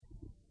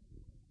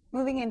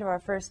Moving into our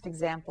first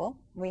example,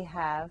 we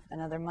have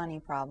another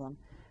money problem.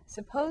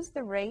 Suppose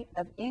the rate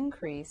of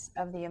increase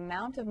of the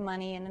amount of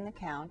money in an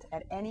account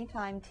at any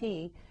time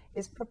t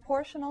is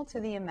proportional to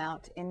the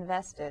amount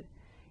invested.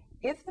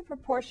 If the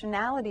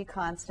proportionality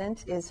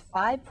constant is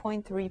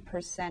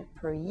 5.3%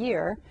 per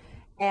year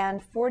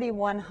and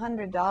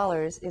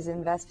 $4,100 is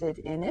invested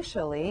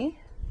initially,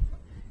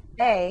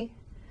 A,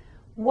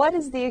 what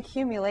is the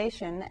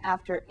accumulation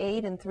after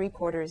 8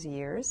 3/4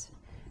 years?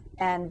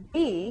 And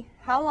B,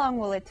 how long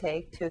will it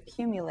take to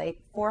accumulate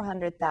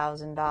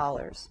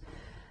 $400,000?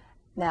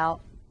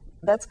 Now,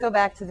 let's go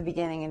back to the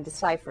beginning and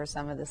decipher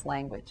some of this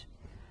language.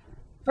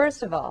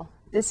 First of all,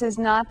 this is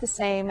not the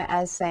same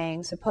as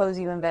saying, suppose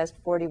you invest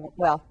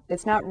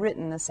it's not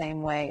written the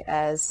same way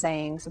as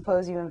saying,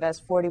 suppose you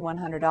invest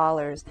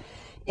 $4,100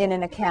 in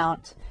an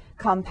account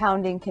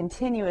compounding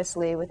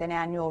continuously with an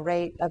annual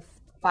rate of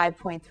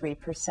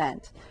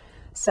 5.3%.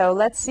 So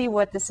let's see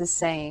what this is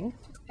saying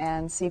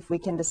and see if we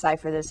can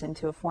decipher this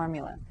into a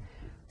formula.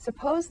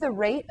 Suppose the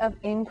rate of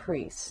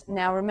increase.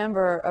 Now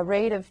remember, a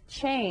rate of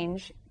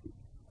change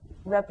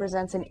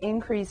represents an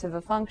increase of a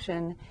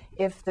function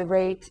if the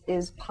rate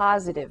is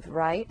positive,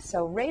 right?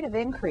 So rate of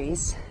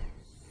increase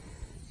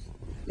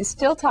is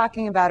still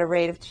talking about a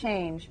rate of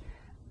change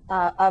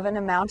of an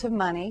amount of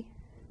money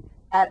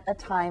at a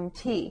time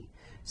t.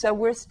 So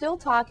we're still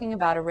talking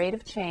about a rate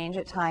of change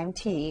at time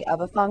t of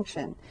a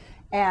function.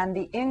 And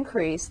the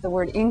increase, the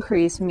word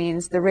increase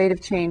means the rate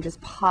of change is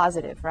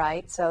positive,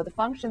 right? So the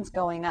function's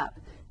going up.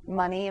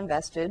 Money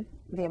invested,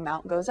 the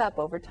amount goes up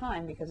over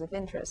time because of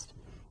interest.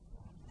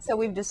 So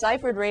we've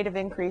deciphered rate of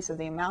increase of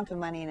the amount of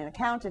money in an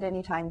account at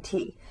any time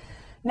t.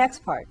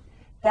 Next part,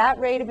 that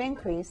rate of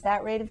increase,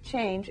 that rate of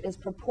change is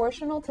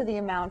proportional to the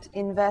amount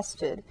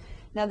invested.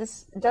 Now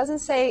this doesn't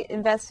say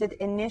invested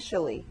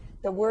initially.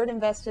 The word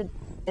invested,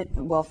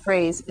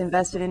 phrase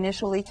invested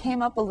initially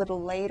came up a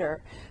little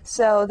later.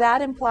 So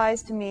that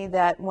implies to me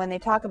that when they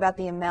talk about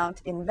the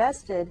amount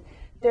invested,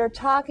 they're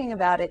talking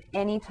about at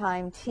any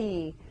time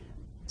t,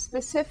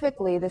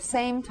 specifically the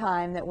same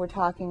time that we're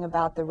talking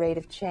about the rate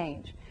of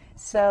change.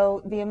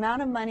 So the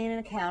amount of money in an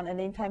account at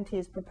any time t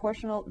is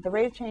proportional, the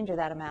rate of change of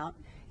that amount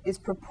is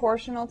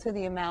proportional to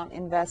the amount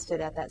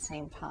invested at that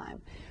same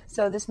time.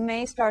 So this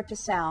may start to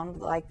sound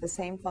like the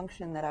same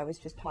function that I was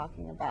just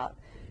talking about.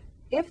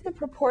 If the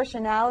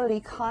proportionality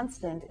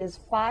constant is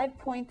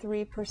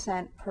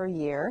 5.3% per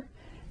year,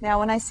 now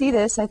when I see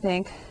this, I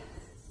think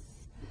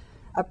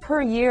a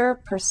per year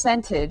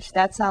percentage,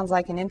 that sounds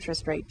like an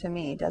interest rate to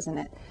me, doesn't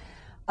it?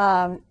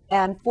 And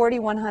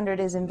 $4,100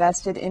 is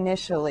invested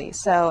initially.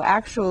 So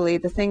actually,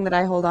 the thing that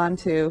I hold on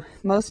to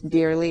most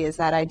dearly is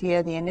that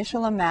idea the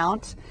initial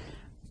amount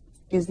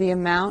is the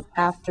amount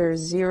after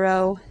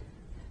 0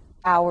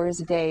 hours,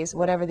 days,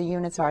 whatever the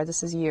units are,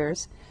 this is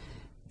years.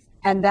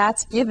 And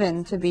that's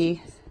given to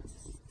be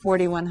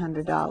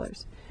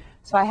 $4,100.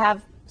 So I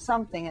have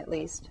something at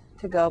least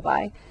to go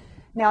by.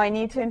 Now I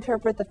need to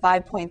interpret the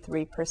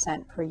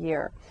 5.3% per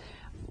year.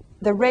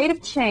 The rate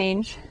of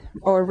change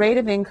or rate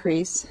of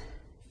increase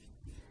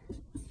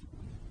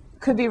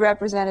could be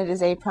represented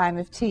as a prime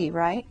of t,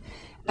 right?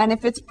 And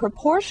if it's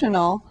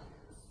proportional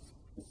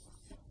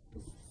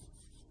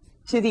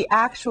to the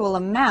actual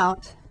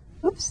amount,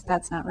 oops,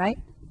 that's not right.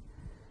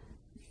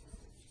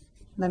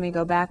 Let me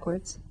go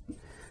backwards.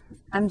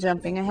 I'm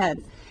jumping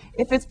ahead.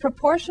 If it's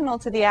proportional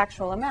to the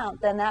actual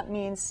amount, then that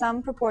means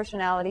some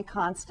proportionality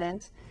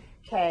constant,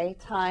 k,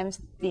 times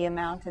the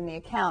amount in the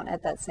account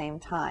at that same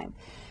time.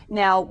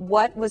 Now,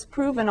 what was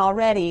proven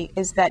already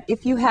is that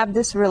if you have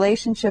this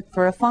relationship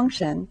for a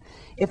function,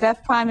 if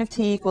f prime of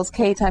t equals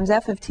k times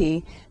f of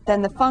t,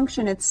 then the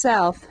function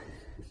itself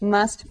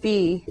must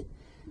be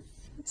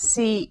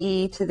c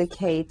e to the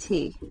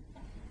kt.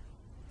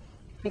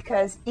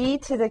 Because e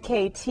to the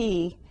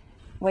kt,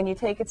 when you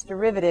take its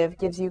derivative,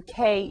 gives you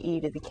k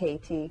e to the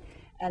kt.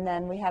 And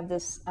then we have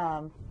this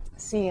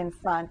c in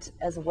front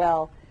as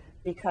well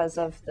because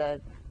of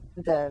the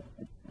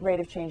rate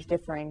of change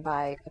differing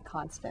by a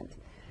constant.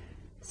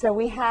 So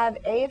we have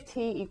a of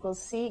t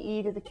equals c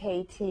e to the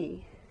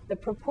kt. The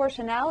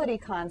proportionality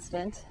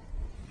constant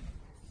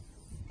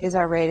is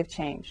our rate of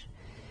change.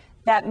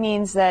 That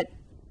means that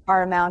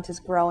our amount is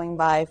growing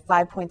by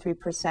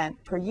 5.3%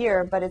 per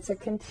year, but it's a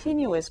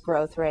continuous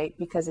growth rate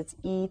because it's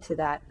e to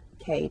that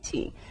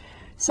kt.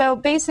 So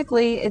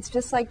basically, it's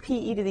just like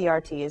PE to the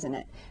RT, isn't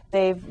it?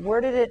 They've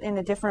worded it in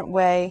a different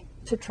way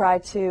to try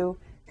to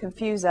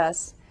confuse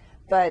us,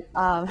 but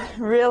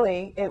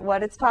really,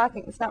 it's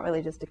not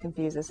really just to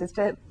confuse us. It's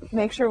to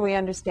make sure we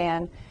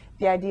understand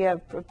the idea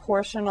of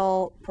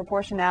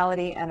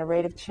proportionality and a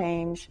rate of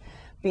change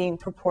being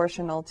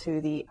proportional to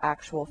the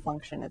actual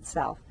function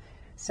itself.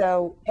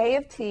 So A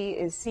of t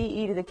is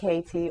CE to the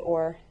KT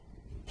or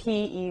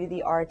PE to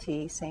the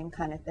RT, same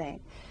kind of thing.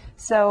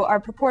 So our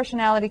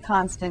proportionality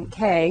constant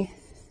K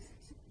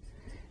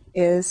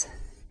is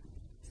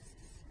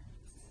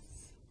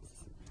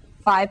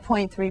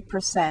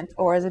 5.3%,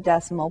 or as a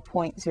decimal,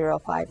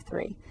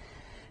 0.053.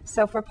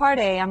 So for part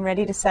A, I'm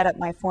ready to set up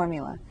my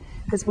formula,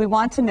 because we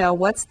want to know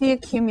what's the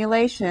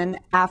accumulation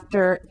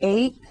after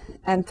 8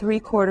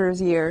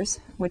 8.75 years,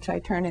 which I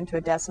turned into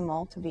a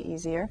decimal to be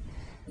easier.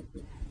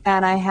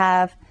 And I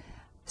have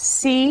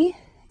C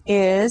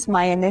is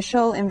my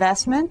initial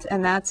investment,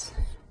 and that's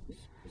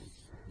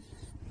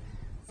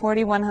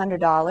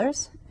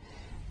 $4,100.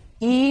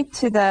 E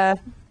to the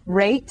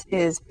rate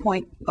is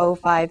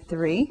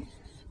 0.053.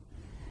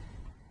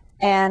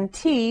 And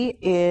T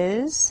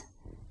is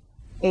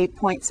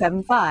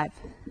 8.75.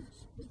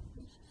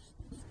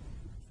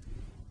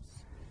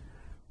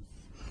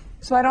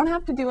 So I don't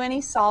have to do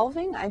any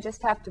solving. I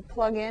just have to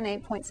plug in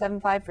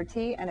 8.75 for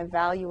T and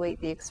evaluate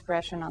the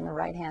expression on the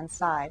right-hand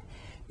side.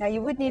 Now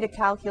you would need a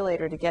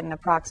calculator to get an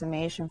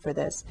approximation for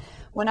this.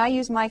 When I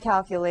use my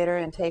calculator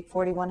and take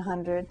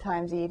 4,100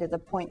 times e to the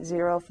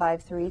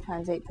 0.053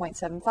 times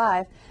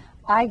 8.75,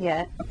 I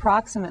get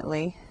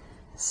approximately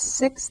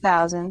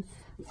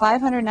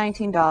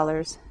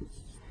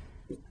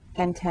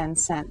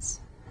 $6,519.10.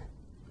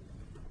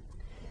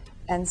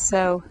 And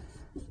so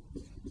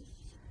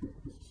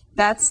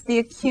that's the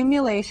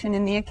accumulation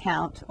in the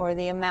account, or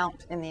the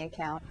amount in the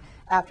account,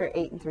 after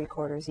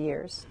 8.75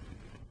 years.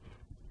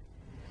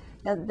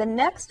 Now, the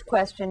next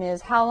question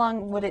is, how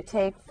long would it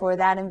take for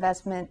that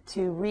investment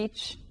to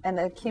reach an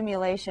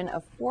accumulation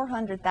of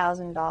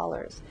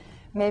 $400,000?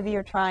 Maybe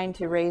you're trying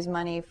to raise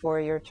money for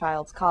your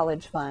child's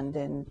college fund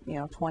in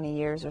 20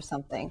 years or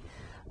something.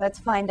 Let's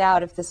find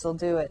out if this will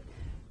do it.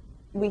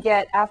 We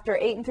get, after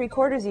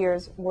 8.75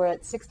 years, we're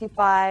at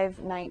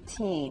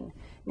 6519.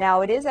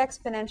 Now, it is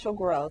exponential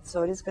growth,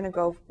 so it is going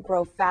to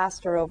grow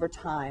faster over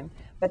time,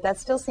 but that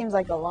still seems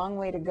like a long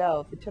way to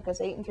go. If it took us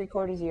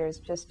 8.75 years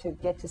just to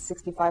get to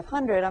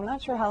 6,500, I'm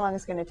not sure how long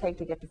it's going to take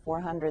to get to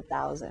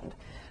 400,000.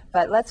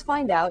 But let's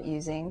find out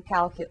using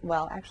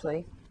well,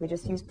 actually, we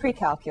just use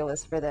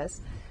pre-calculus for this.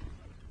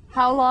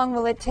 How long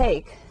will it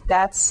take?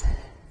 That's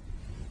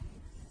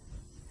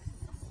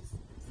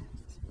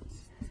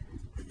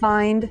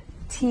find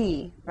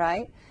T,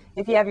 right?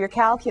 If you have your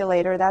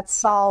calculator, that's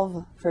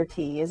solve for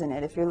T, isn't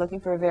it? If you're looking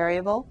for a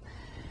variable.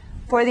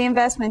 For the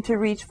investment to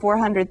reach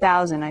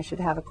 400,000, I should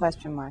have a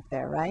question mark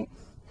there, right?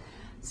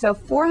 So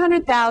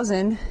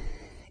 400,000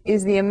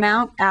 is the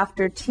amount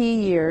after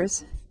T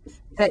years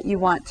that you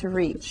want to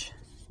reach.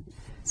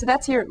 So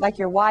that's your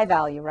Y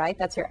value, right?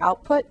 That's your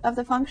output of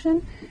the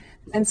function.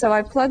 And so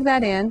I plug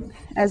that in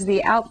as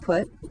the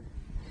output.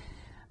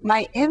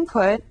 My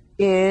input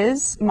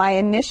is my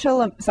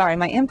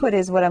input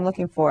is what I'm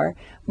looking for.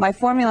 My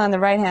formula on the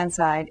right-hand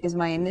side is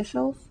my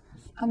initial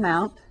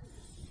amount.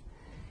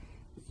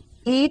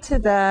 E to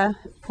the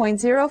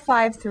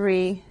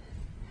 0.053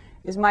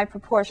 is my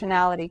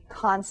proportionality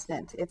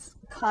constant. It's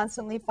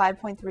constantly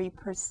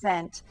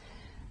 5.3%,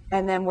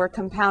 and then we're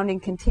compounding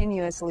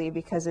continuously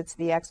because it's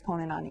the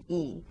exponent on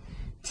E.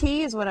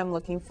 T is what I'm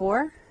looking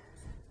for,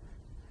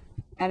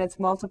 and it's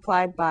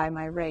multiplied by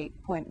my rate,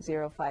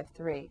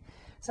 0.053.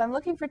 So I'm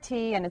looking for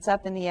T, and it's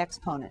up in the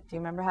exponent. Do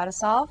you remember how to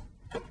solve?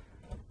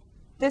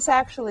 This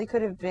actually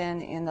could have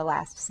been in the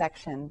last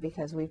section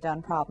because we've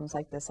done problems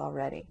like this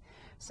already.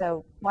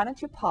 So why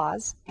don't you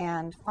pause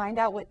and find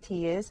out what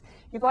T is.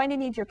 You're going to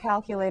need your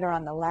calculator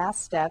on the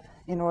last step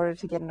in order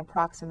to get an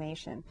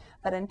approximation.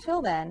 But until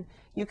then,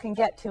 you can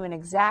get to an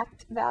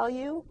exact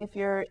value. If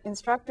your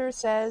instructor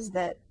says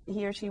that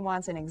he or she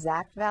wants an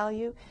exact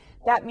value,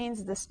 that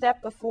means the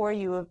step before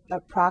you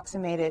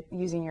approximate it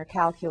using your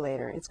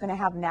calculator. It's going to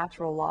have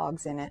natural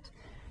logs in it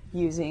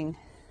using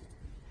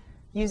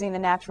the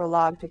natural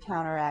log to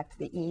counteract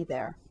the E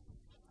there.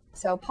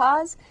 So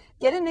pause,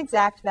 get an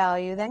exact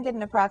value, then get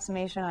an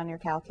approximation on your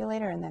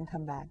calculator, and then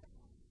come back.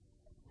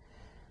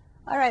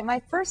 All right, my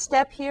first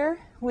step here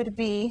would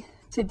be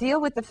to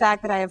deal with the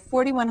fact that I have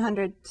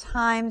 4,100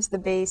 times the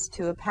base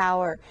to a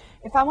power.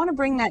 If I want to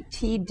bring that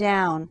T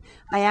down,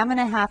 I am going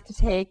to have to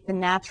take the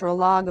natural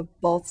log of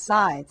both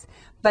sides.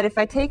 But if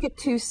I take it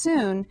too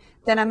soon,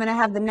 then I'm going to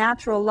have the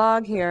natural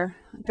log here.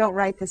 Don't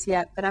write this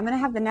yet, but I'm going to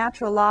have the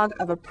natural log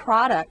of a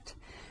product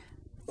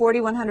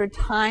 4,100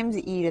 times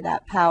e to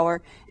that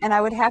power, and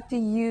I would have to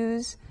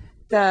use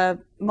the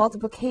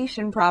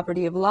multiplication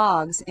property of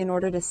logs in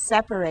order to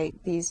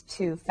separate these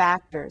two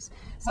factors.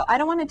 So I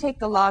don't want to take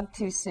the log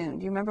too soon.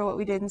 Do you remember what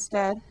we did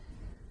instead?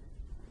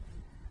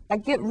 I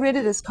get rid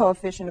of this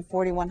coefficient of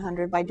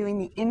 4,100 by doing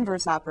the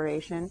inverse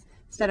operation.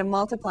 Instead of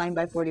multiplying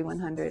by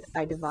 4,100,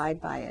 I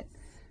divide by it.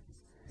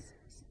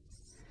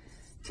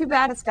 Too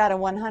bad it's got a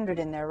 100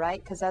 in there,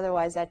 right? Because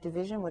otherwise that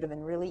division would have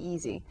been really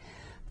easy.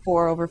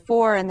 4 over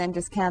 4, and then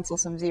just cancel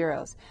some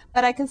zeros.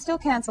 But I can still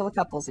cancel a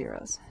couple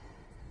zeros.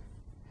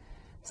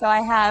 So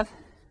I have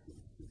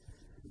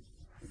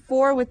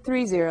 4 with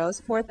 3 zeros,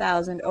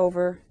 4,000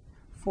 over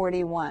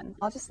 41.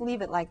 I'll just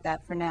leave it like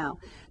that for now.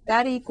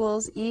 That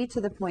equals e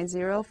to the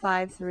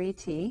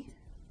 0.053t.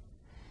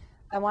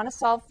 I want to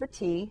solve for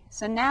t,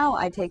 so now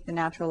I take the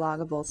natural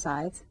log of both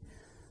sides.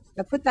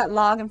 I put that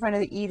log in front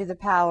of the e to the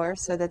power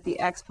so that the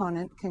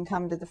exponent can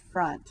come to the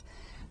front.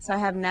 So I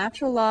have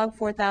natural log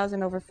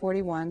 4,000 over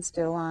 41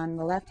 still on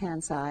the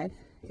left-hand side.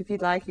 If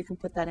you'd like, you can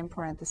put that in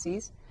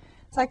parentheses.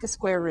 It's like a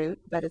square root,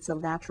 but it's a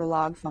natural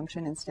log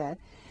function instead.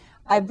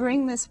 I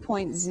bring this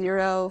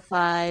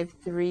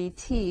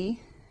 0.053t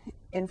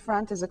in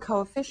front as a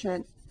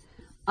coefficient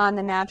on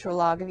the natural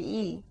log of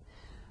e.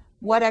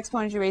 What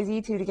exponent did you raise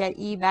e to get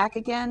e back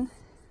again?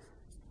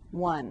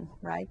 1,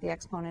 right? The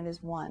exponent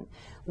is 1.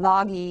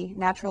 Log e,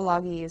 natural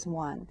log e is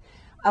 1.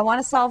 I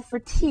want to solve for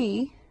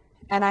t,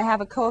 and I have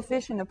a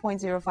coefficient of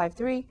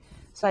 0.053,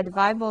 so I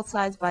divide both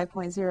sides by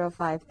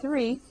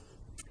 0.053.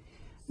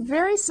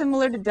 Very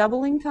similar to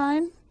doubling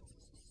time,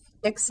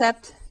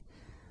 except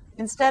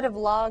instead of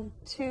log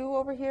 2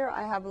 over here,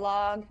 I have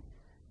log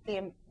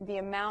the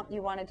amount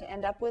you wanted to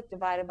end up with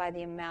divided by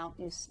the amount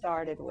you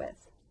started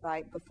with.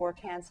 Right? Before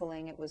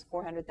canceling, it was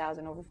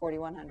 400,000 over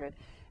 4,100.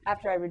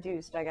 After I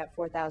reduced, I got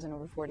 4,000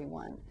 over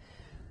 41.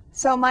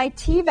 So my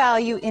t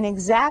value in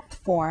exact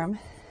form,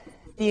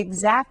 the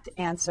exact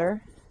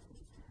answer,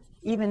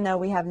 even though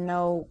we have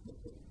no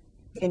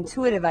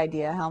intuitive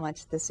idea how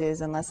much this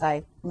is unless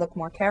I look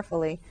more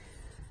carefully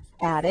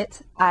at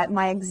it,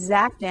 my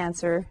exact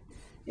answer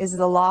is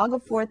the log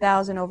of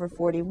 4,000 over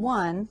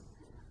 41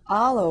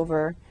 all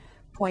over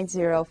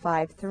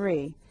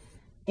 0.053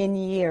 in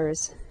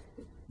years.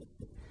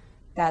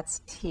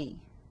 That's t.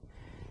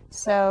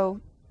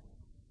 So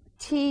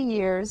t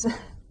years,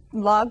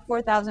 log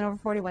 4,000 over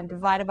 41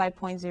 divided by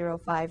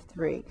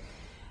 0.053.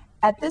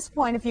 At this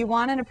point, if you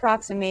want an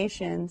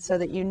approximation so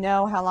that you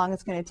know how long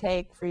it's going to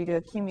take for you to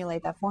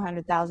accumulate that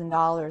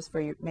 $400,000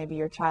 for maybe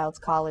your child's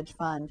college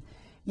fund,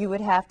 you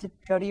would have to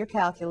go to your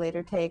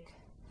calculator, take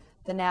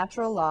the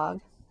natural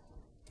log,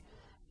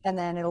 and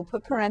then it'll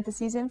put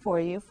parentheses in for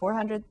you,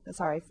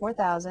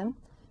 4,000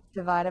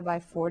 divided by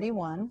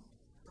 41,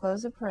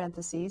 close the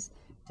parentheses,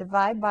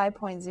 divide by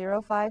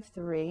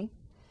 0.053,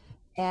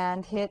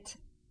 and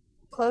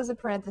close the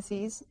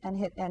parentheses and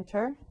hit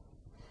enter,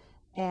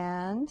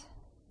 and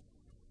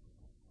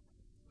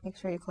make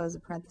sure you close the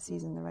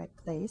parentheses in the right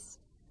place.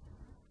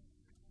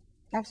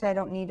 Actually, I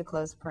don't need to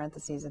close the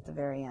parentheses at the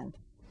very end.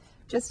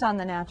 Just on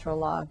the natural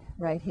log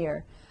right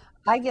here.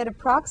 I get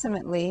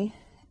approximately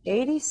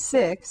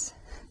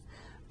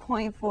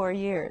 86.4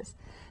 years.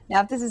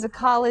 Now, if this is a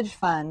college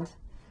fund,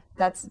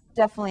 that's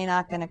definitely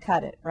not going to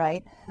cut it,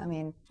 right? I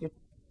mean, your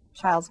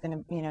child's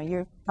going to,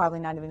 you're probably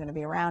not even going to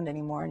be around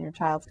anymore, and your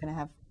child's going to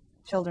have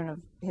children of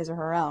his or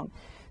her own.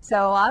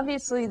 So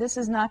obviously, this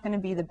is not going to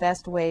be the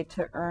best way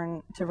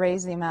to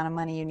raise the amount of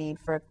money you need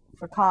for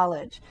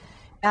college.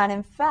 And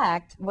in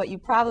fact, what you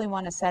probably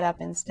want to set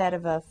up instead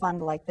of a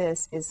fund like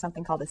this is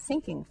something called a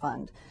sinking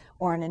fund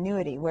or an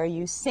annuity, where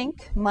you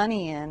sink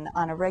money in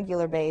on a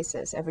regular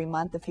basis, every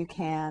month if you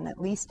can, at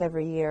least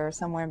every year,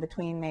 somewhere in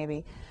between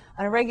maybe.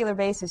 On a regular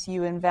basis,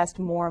 you invest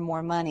more and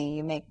more money.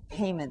 You make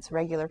payments,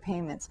 regular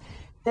payments.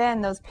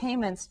 Then those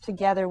payments,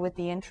 together with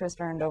the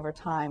interest earned over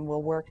time,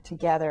 will work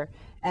together,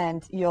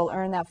 and you'll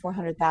earn that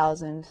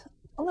 $400,000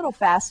 a little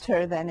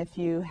faster than if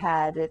you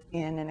had it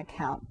in an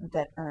account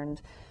that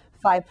earned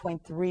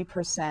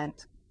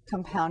 5.3%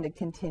 compounded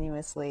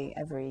continuously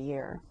every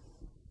year.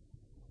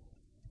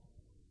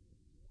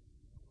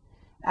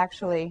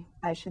 Actually,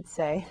 I should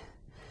say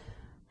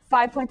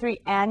 5.3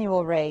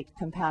 annual rate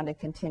compounded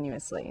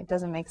continuously. It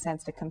doesn't make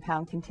sense to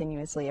compound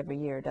continuously every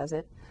year, does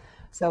it?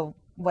 So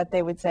what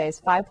they would say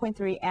is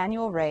 5.3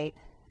 annual rate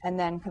and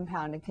then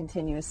compounded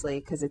continuously,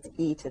 because it's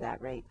e to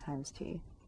that rate times t.